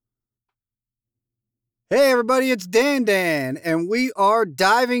Hey everybody, it's Dan, and we are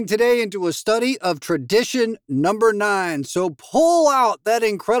diving today into a study of tradition number 9. So pull out that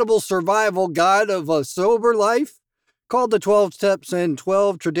incredible survival guide of a sober life called the 12 Steps and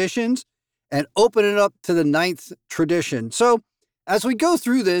 12 Traditions and open it up to the 9th tradition. So as we go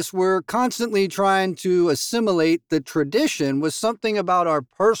through this, we're constantly trying to assimilate the tradition with something about our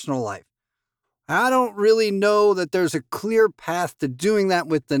personal life. I don't really know that there's a clear path to doing that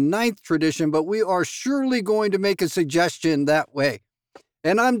with the 9th tradition, but we are surely going to make a suggestion that way.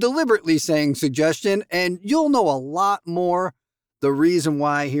 And I'm deliberately saying suggestion, and you'll know a lot more the reason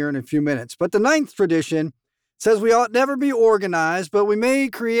why here in a few minutes. But the 9th tradition says we ought never be organized, but we may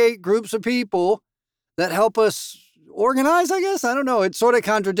create groups of people that help us organize, I guess. I don't know. It sort of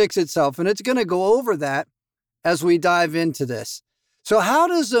contradicts itself, and it's going to go over that as we dive into this. So how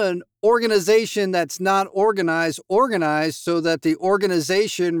does an organization that's not organize so that the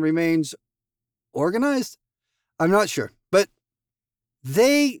organization remains organized? I'm not sure, but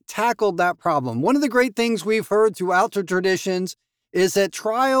they tackled that problem. One of the great things we've heard throughout the traditions is that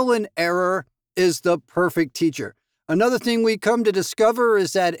trial and error is the perfect teacher. Another thing we come to discover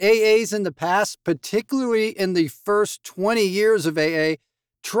is that AAs in the past, particularly in the first 20 years of AA,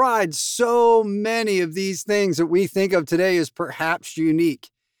 tried so many of these things that we think of today as perhaps unique.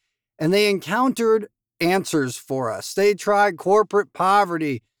 And they encountered answers for us. They tried corporate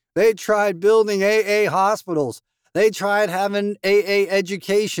poverty. They tried building AA hospitals. They tried having AA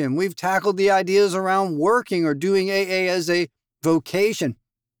education. We've tackled the ideas around working or doing AA as a vocation.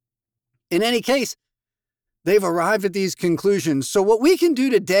 In any case, they've arrived at these conclusions. So what we can do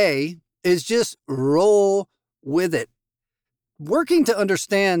today is just roll with it. Working to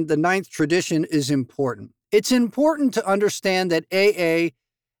understand the 9th tradition is important. It's important to understand that AA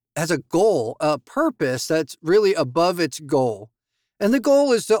has a goal, a purpose that's really above its goal. And the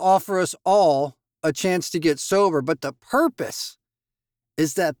goal is to offer us all a chance to get sober. But the purpose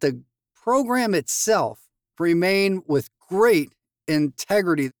is that the program itself remain with great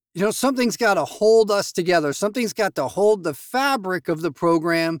integrity. You know, something's got to hold us together. Something's got to hold the fabric of the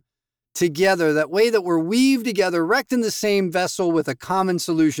program together, that way that we're weaved together, wrecked in the same vessel with a common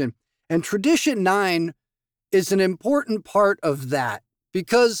solution. And tradition 9 is an important part of that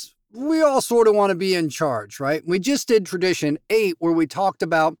because we all sort of want to be in charge, right? We just did tradition 8 where we talked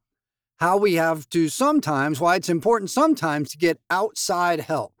about how we have to sometimes, why it's important sometimes to get outside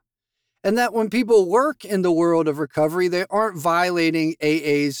help. And that when people work in the world of recovery, they aren't violating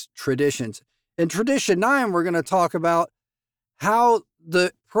AA's traditions. In tradition 9, we're going to talk about how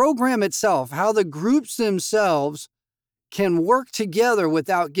the program itself, how the groups themselves can work together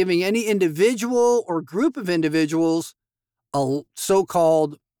without giving any individual or group of individuals a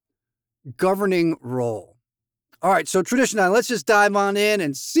so-called governing role. All right, so tradition 9, let's just dive on in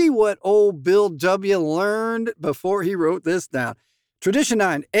and see what old Bill W. learned before he wrote this down. Tradition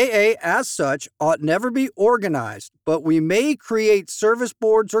 9, AA as such ought never be organized, but we may create service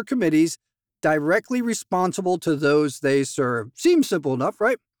boards or committees directly responsible to those they serve. Seems simple enough,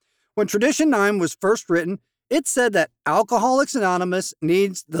 right? When Tradition 9 was first written, it said that Alcoholics Anonymous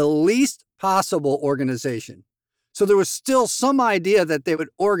needs the least possible organization. So there was still some idea that they would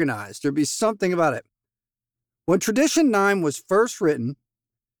organize. There'd be something about it. When Tradition 9 was first written,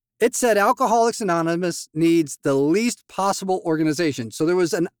 it said Alcoholics Anonymous needs the least possible organization. So there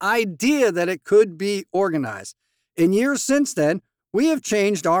was an idea that it could be organized. In years since then, we have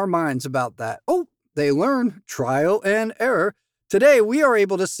changed our minds about that. Oh, they learn trial and error. Today, we are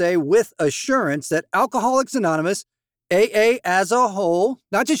able to say with assurance that Alcoholics Anonymous, AA as a whole,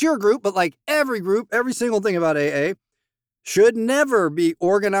 not just your group, but like every group, every single thing about AA, should never be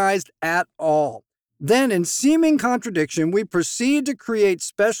organized at all. Then, in seeming contradiction, we proceed to create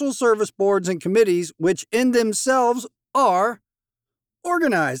special service boards and committees which in themselves are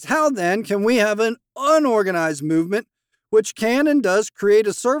organized. How then can we have an unorganized movement which can and does create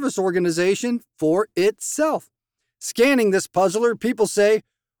a service organization for itself? Scanning this puzzler, people say,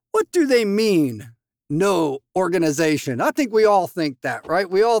 what do they mean? No organization. I think we all think that, right?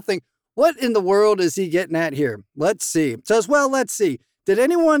 We all think, what in the world is he getting at here? Let's see. It says, well, let's see. Did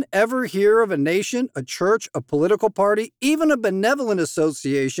anyone ever hear of a nation, a church, a political party, even a benevolent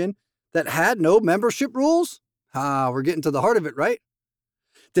association that had no membership rules? We're getting to the heart of it, right?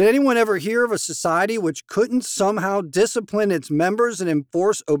 Did anyone ever hear of a society which couldn't somehow discipline its members and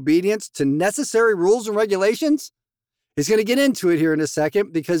enforce obedience to necessary rules and regulations? He's going to get into it here in a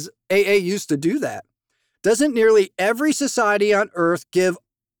second because AA used to do that. Doesn't nearly every society on earth give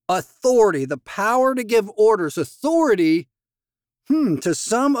authority, the power to give orders, authority to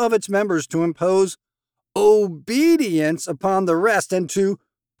some of its members to impose obedience upon the rest and to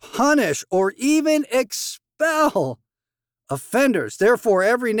punish, or even expel offenders. Therefore,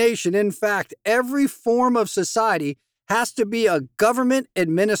 every nation, in fact, every form of society has to be a government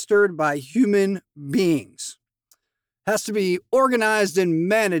administered by human beings. Has to be organized and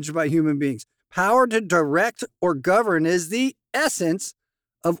managed by human beings. Power to direct or govern is the essence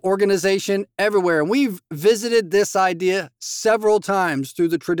of organization everywhere. And we've visited this idea several times through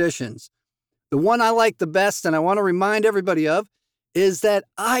the traditions. The one I like the best, and I want to remind everybody of, is that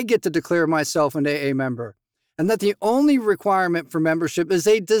I get to declare myself an AA member, and that the only requirement for membership is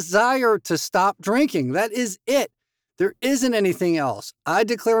a desire to stop drinking. That is it. There isn't anything else. I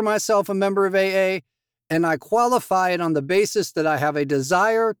declare myself a member of AA, and I qualify it on the basis that I have a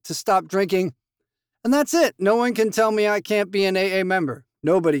desire to stop drinking, and that's it. No one can tell me I can't be an AA member.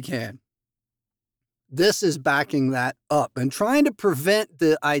 Nobody can. This is backing that up and trying to prevent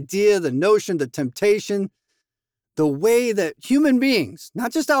the idea, the notion, the temptation, the way that human beings,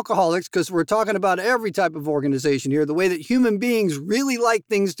 not just alcoholics, because we're talking about every type of organization here, the way that human beings really like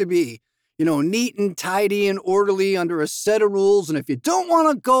things to be, neat and tidy and orderly under a set of rules. And if you don't want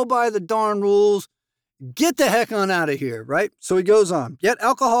to go by the darn rules, get the heck on out of here, right? So he goes on. Yet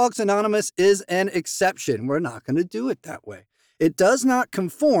Alcoholics Anonymous is an exception. We're not going to do it that way. It does not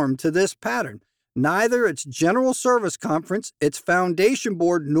conform to this pattern. Neither its General Service Conference, its Foundation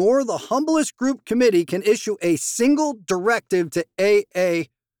Board, nor the humblest group committee can issue a single directive to AA.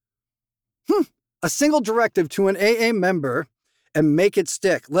 A single directive to an AA member and make it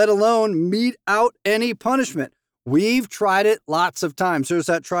stick, let alone mete out any punishment. We've tried it lots of times. There's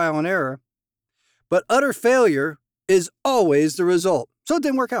that trial and error. But utter failure is always the result. So it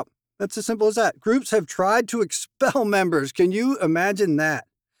didn't work out. That's as simple as that. Groups have tried to expel members. Can you imagine that?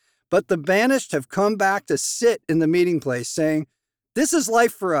 But the banished have come back to sit in the meeting place saying, this is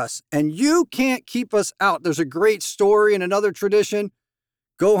life for us, and you can't keep us out. There's a great story in another tradition.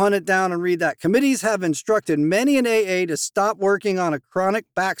 Go hunt it down and read that. Committees have instructed many in AA to stop working on a chronic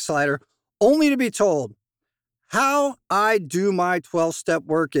backslider, only to be told, how I do my 12-step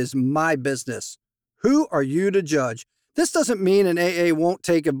work is my business. Who are you to judge? This doesn't mean an AA won't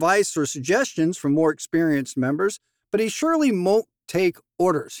take advice or suggestions from more experienced members, but he surely won't take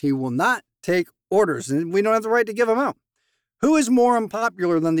orders. He will not take orders, and we don't have the right to give them out. Who is more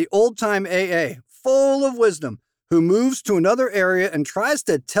unpopular than the old-time AA, full of wisdom, who moves to another area and tries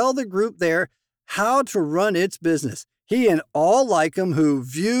to tell the group there how to run its business? He and all like him who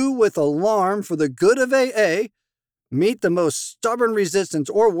view with alarm for the good of AA meet the most stubborn resistance,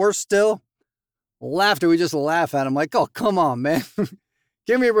 or worse still, laughter. We just laugh at him like, oh, come on, man.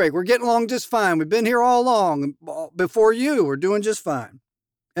 Give me a break. We're getting along just fine. We've been here all along. Before you, we're doing just fine.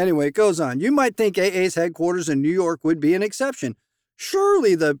 Anyway, it goes on. You might think AA's headquarters in New York would be an exception.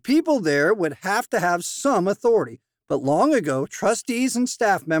 Surely the people there would have to have some authority. But long ago, trustees and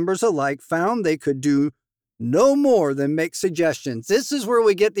staff members alike found they could do no more than make suggestions. This is where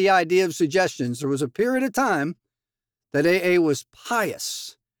we get the idea of suggestions. There was a period of time that AA was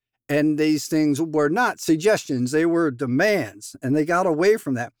pious. And these things were not suggestions, they were demands, and they got away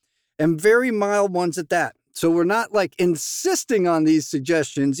from that. And very mild ones at that. So we're not like insisting on these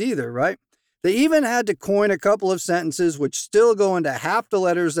suggestions either, right? They even had to coin a couple of sentences which still go into half the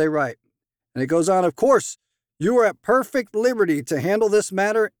letters they write. And it goes on, of course, you are at perfect liberty to handle this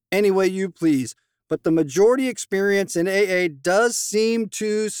matter any way you please. But the majority experience in AA does seem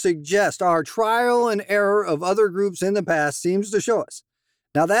to suggest our trial and error of other groups in the past seems to show us.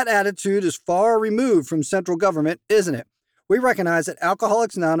 Now, that attitude is far removed from central government, isn't it? We recognize that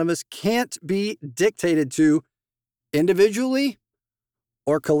Alcoholics Anonymous can't be dictated to individually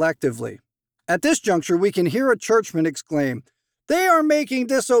or collectively. At this juncture, we can hear a churchman exclaim, they are making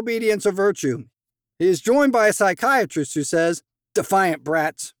disobedience a virtue. He is joined by a psychiatrist who says, defiant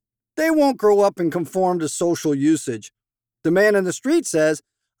brats. They won't grow up and conform to social usage. The man in the street says,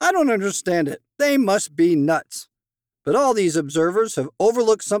 I don't understand it. They must be nuts. But all these observers have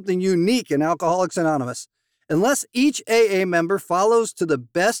overlooked something unique in Alcoholics Anonymous. Unless each AA member follows to the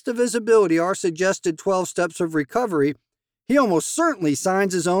best of his ability our suggested 12 steps of recovery, he almost certainly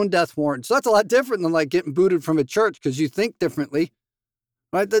signs his own death warrant. So that's a lot different than like getting booted from a church because you think differently.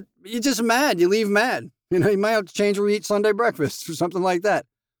 Right? That you're just mad. You leave mad. You might have to change where you eat Sunday breakfast or something like that.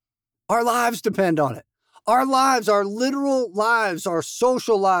 Our lives depend on it. Our lives, our literal lives, our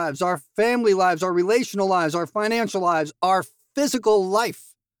social lives, our family lives, our relational lives, our financial lives, our physical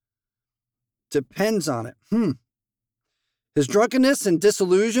life depends on it. His drunkenness and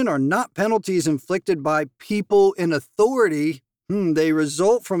disillusion are not penalties inflicted by people in authority. They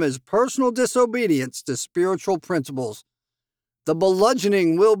result from his personal disobedience to spiritual principles. The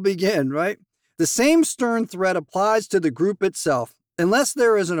bludgeoning will begin, right? The same stern threat applies to the group itself. Unless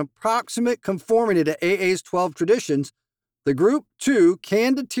there is an approximate conformity to AA's 12 traditions, the group too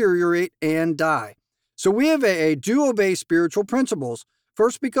can deteriorate and die. So we of AA do obey spiritual principles,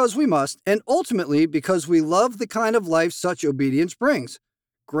 first because we must, and ultimately because we love the kind of life such obedience brings.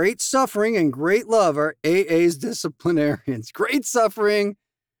 Great suffering and great love are AA's disciplinarians. Great suffering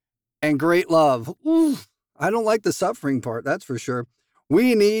and great love. Ooh, I don't like the suffering part, that's for sure.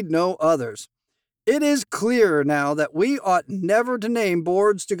 We need no others. It is clear now that we ought never to name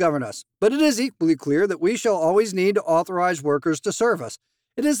boards to govern us, but it is equally clear that we shall always need to authorize workers to serve us.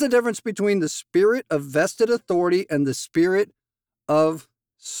 It is the difference between the spirit of vested authority and the spirit of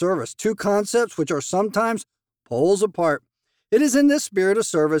service, two concepts which are sometimes poles apart. It is in this spirit of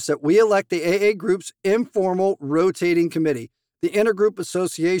service that we elect the AA Group's informal rotating committee, the Intergroup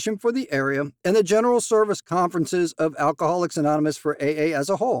Association for the area, and the General Service Conferences of Alcoholics Anonymous for AA as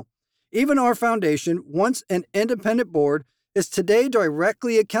a whole. Even our foundation, once an independent board, is today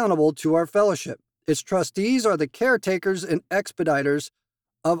directly accountable to our fellowship. Its trustees are the caretakers and expediters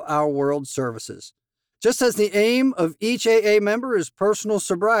of our world services. Just as the aim of each AA member is personal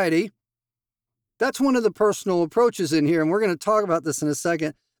sobriety, that's one of the personal approaches in here, and we're going to talk about this in a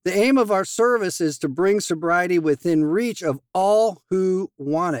second. The aim of our service is to bring sobriety within reach of all who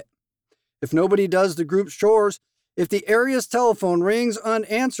want it. If nobody does the group's chores, if the area's telephone rings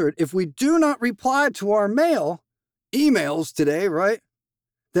unanswered, if we do not reply to our emails today, right?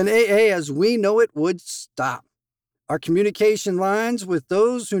 Then AA as we know it would stop. Our communication lines with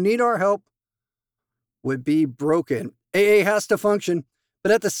those who need our help would be broken. AA has to function,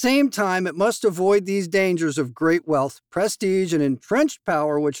 but at the same time, it must avoid these dangers of great wealth, prestige, and entrenched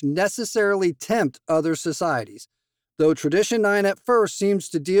power which necessarily tempt other societies. Though Tradition 9 at first seems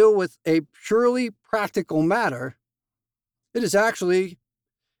to deal with a purely practical matter, it is actually,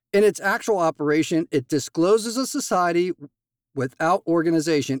 in its actual operation, it discloses a society without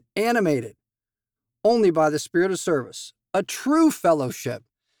organization, animated only by the spirit of service, a true fellowship.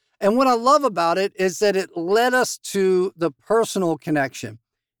 And what I love about it is that it led us to the personal connection.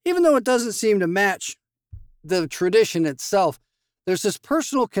 Even though it doesn't seem to match the tradition itself, there's this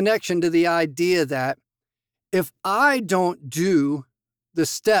personal connection to the idea that if I don't do the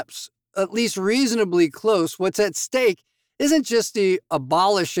steps, at least reasonably close, what's at stake isn't just the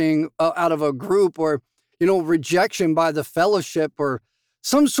abolishing out of a group or, rejection by the fellowship or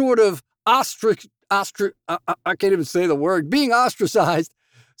some sort of I can't even say the word, being ostracized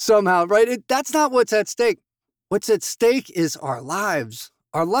somehow, right? That's not what's at stake. What's at stake is our lives.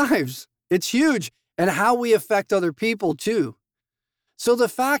 Our lives. It's huge. And how we affect other people too. So the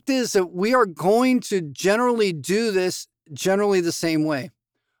fact is that we are going to generally do this generally the same way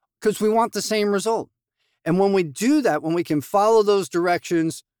because we want the same result. And when we do that, when we can follow those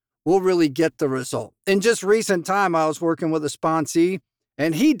directions, we'll really get the result. In just recent time, I was working with a sponsee,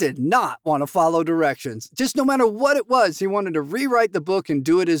 and he did not want to follow directions. Just no matter what it was, he wanted to rewrite the book and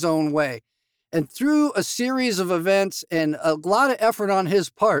do it his own way. And through a series of events and a lot of effort on his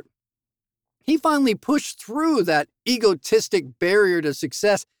part, he finally pushed through that egotistic barrier to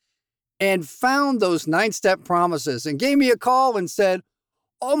success and found those 9-step promises and gave me a call and said,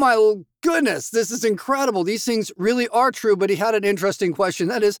 "Oh my goodness, this is incredible. These things really are true." But he had an interesting question.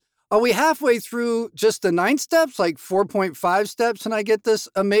 That is, are we halfway through just the 9 steps, like 4.5 steps, and I get this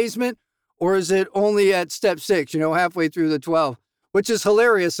amazement? Or is it only at step 6, halfway through the 12, which is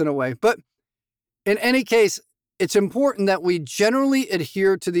hilarious in a way. But in any case, it's important that we generally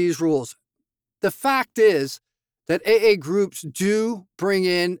adhere to these rules. The fact is that AA groups do bring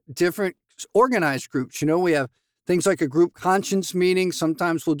in different organized groups. We have things like a group conscience meeting.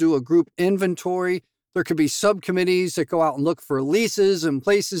 Sometimes we'll do a group inventory. There could be subcommittees that go out and look for leases and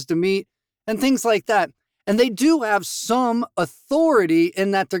places to meet and things like that. And they do have some authority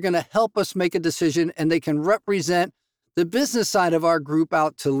in that they're going to help us make a decision and they can represent the business side of our group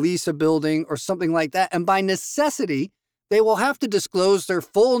out to lease a building or something like that. And by necessity, they will have to disclose their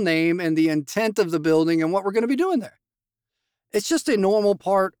full name and the intent of the building and what we're going to be doing there. It's just a normal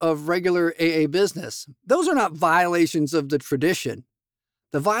part of regular AA business. Those are not violations of the tradition.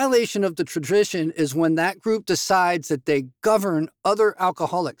 The violation of the tradition is when that group decides that they govern other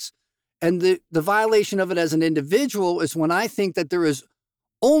alcoholics. And the violation of it as an individual is when I think that there is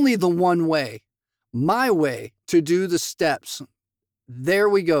only the one way, my way, to do the steps. There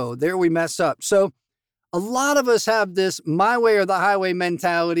we go. There we mess up. So a lot of us have this my way or the highway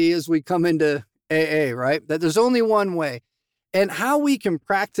mentality as we come into AA, right? That there's only one way. And how we can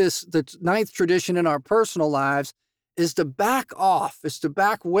practice the 9th tradition in our personal lives is to back off, is to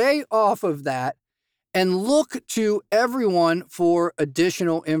back way off of that and look to everyone for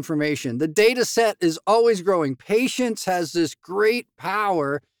additional information. The data set is always growing. Patience has this great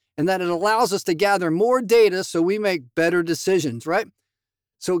power in that it allows us to gather more data so we make better decisions, right?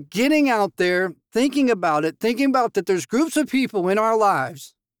 So getting out there, thinking about it, thinking about that there's groups of people in our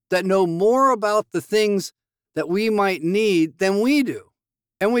lives that know more about the things that we might need than we do.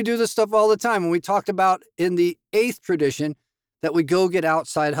 And we do this stuff all the time. And we talked about in the 8th tradition that we go get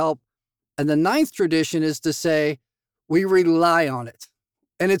outside help. And the 9th tradition is to say we rely on it.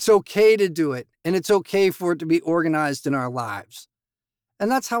 And it's okay to do it. And it's okay for it to be organized in our lives. And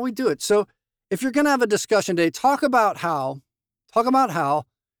that's how we do it. So if you're going to have a discussion today, talk about how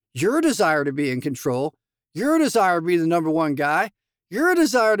your desire to be in control, your desire to be the number one guy, your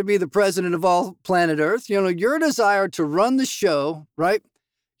desire to be the president of all planet Earth, your desire to run the show, right?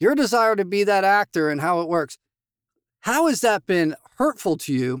 Your desire to be that actor and how it works. How has that been hurtful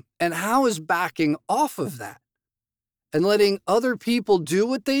to you? And how is backing off of that and letting other people do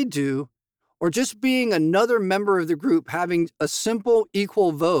what they do, or just being another member of the group, having a simple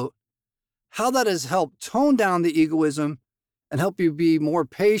equal vote, how that has helped tone down the egoism and help you be more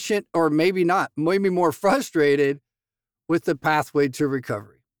patient, or maybe not, maybe more frustrated with the pathway to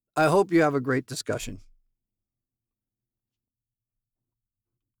recovery. I hope you have a great discussion.